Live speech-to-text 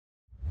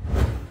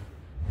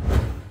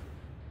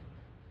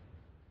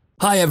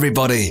Hi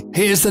everybody,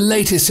 here's the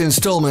latest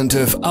installment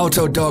of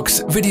Autodoc's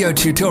video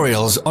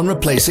tutorials on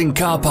replacing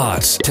car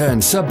parts.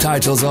 Turn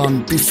subtitles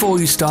on before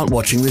you start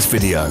watching this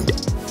video.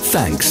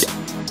 Thanks.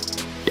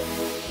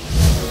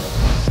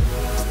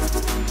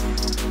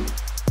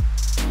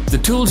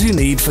 The tools you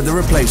need for the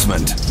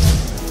replacement.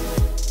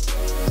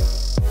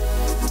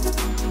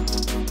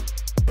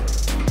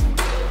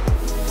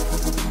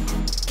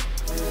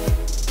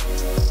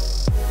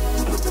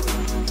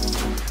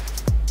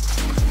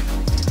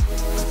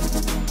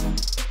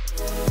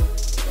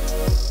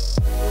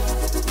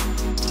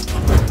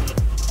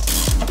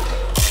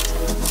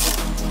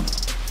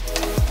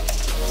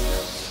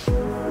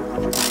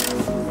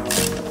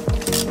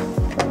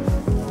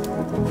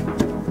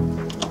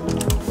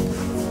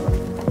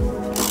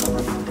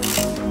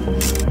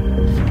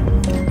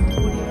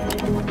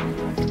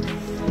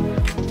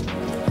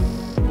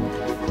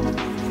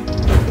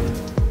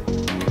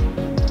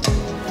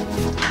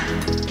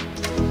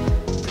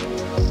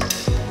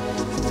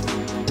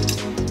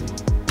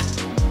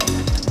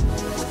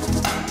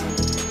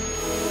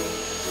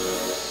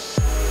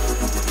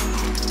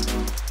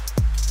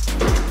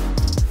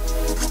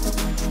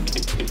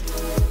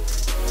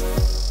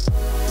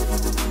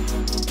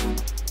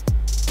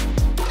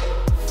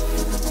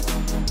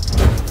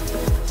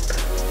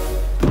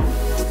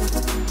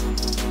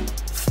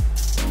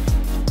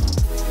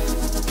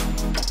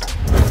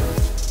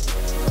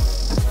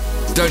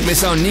 Don't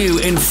miss our new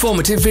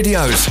informative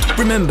videos.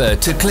 Remember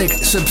to click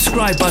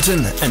subscribe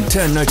button and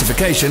turn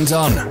notifications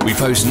on. We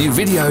post new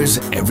videos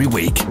every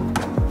week.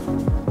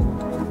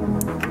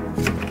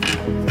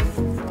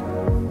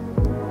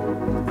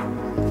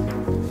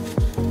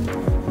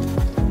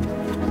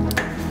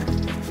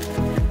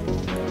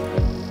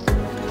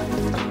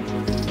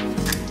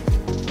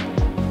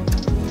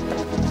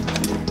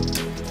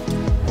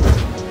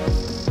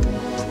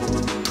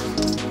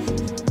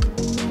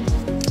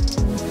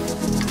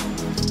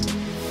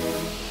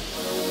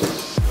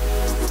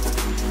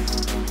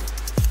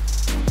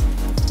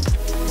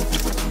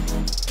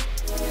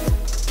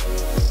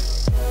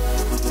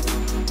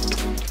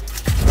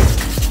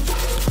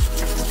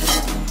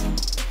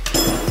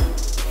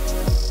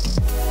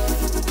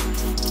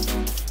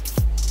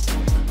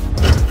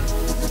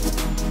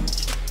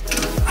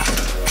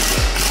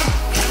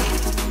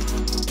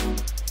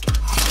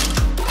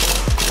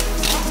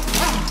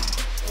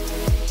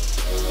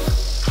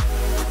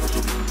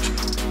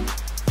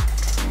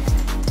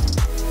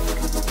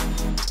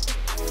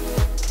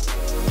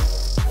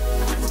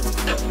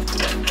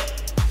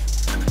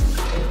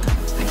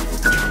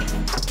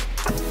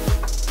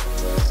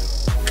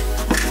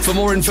 For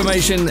more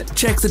information,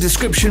 check the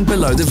description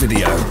below the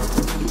video.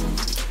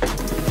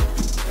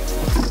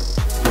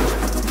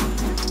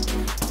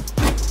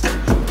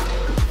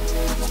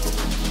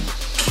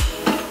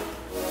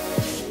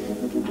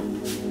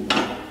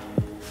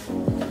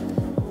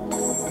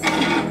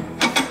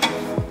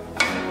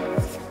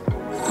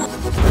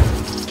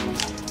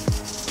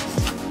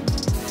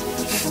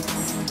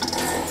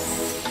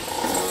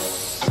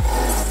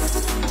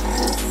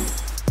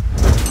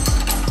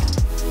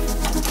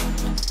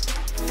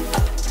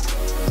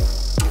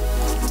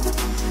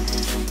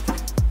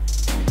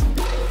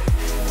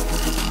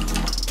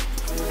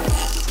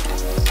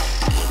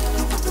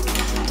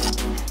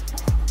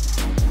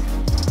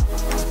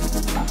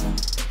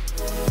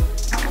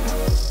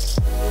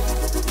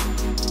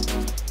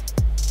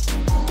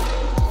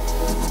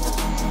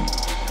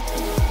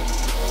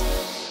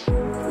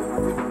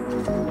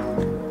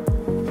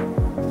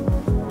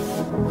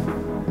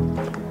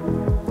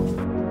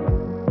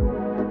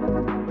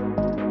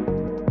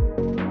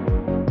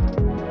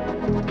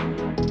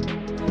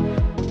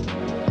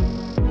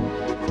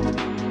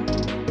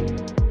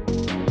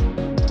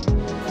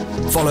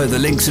 Follow the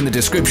links in the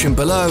description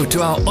below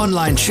to our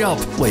online shop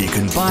where you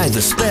can buy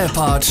the spare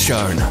parts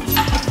shown.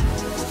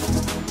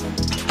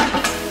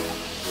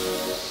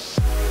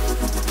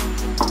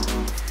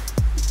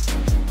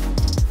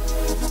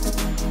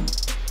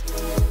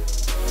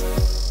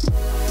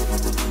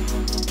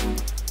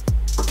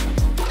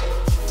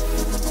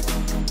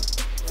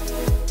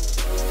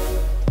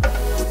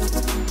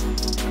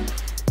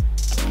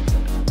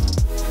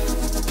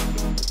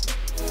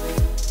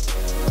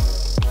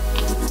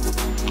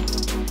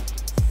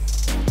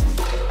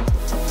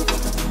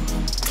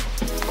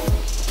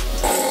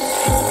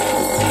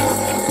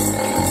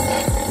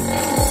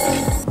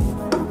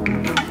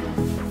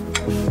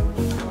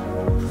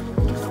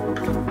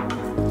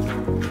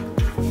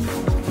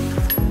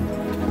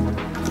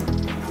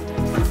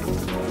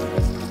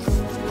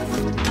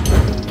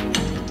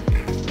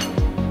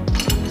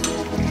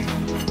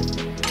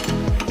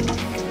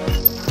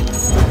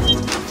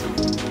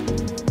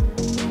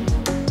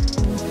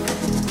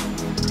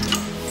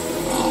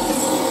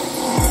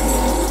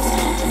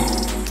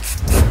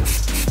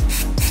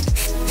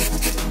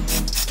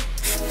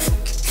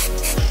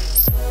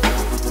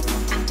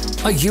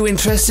 Are you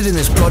interested in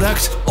this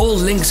product? All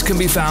links can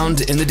be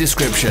found in the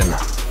description.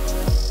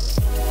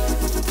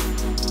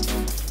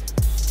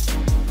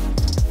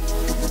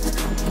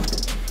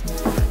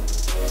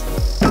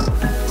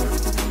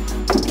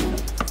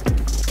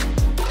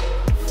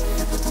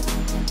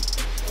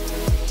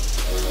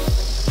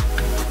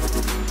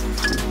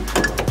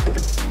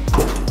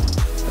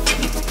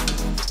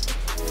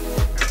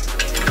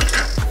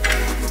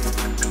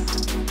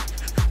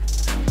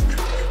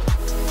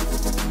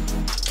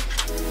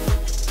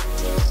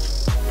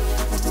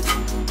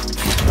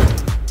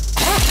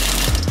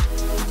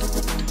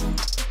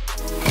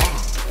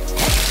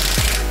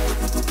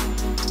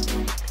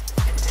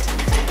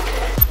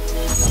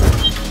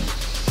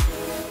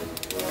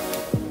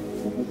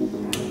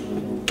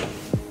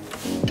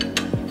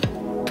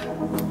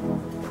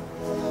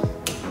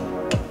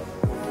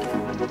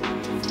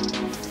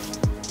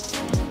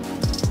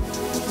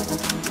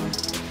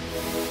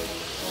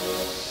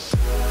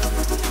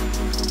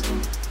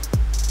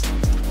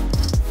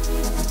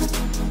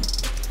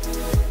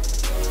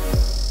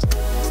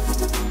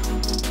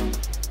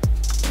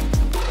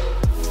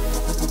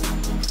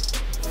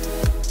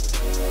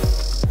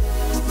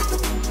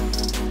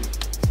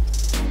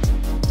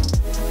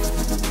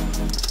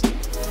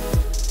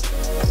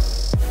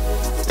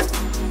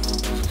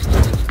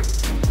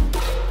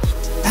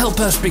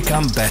 us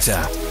become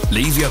better.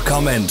 Leave your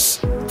comments.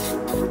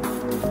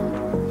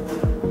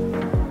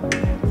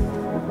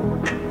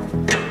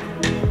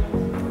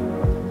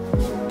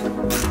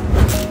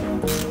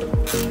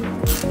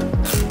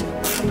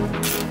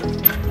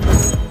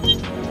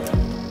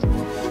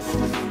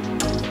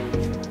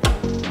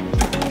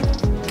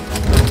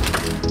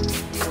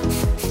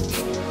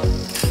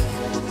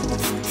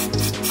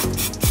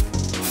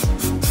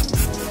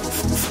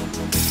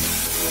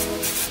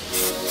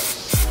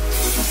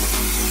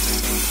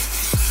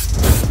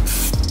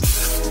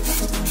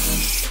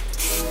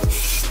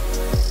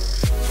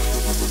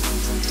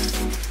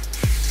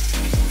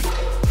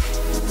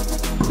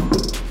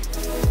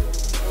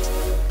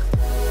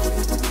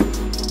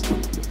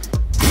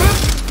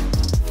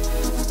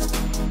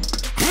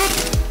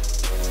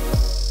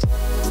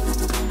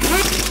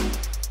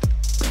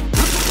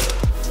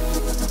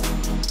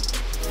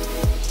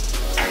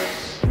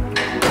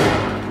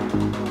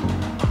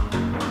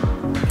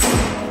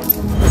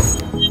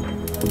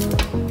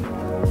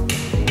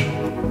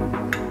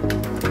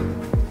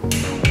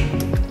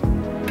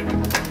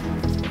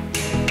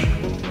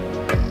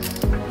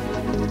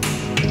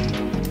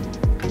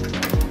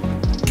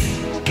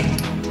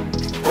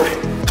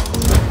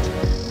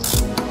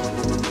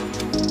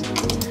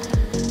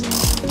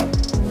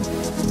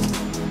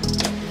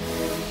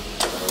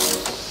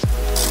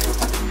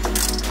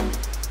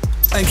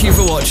 Thank you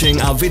for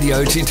watching our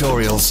video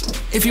tutorials.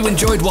 If you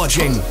enjoyed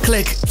watching,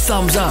 click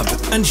thumbs up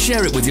and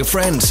share it with your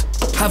friends.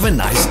 Have a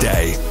nice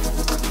day.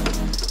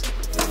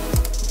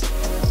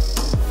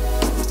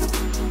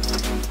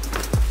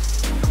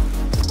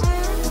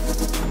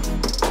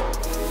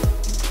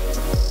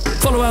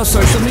 Follow our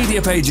social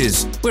media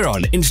pages. We're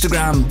on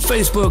Instagram,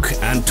 Facebook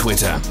and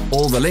Twitter.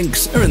 All the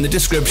links are in the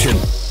description.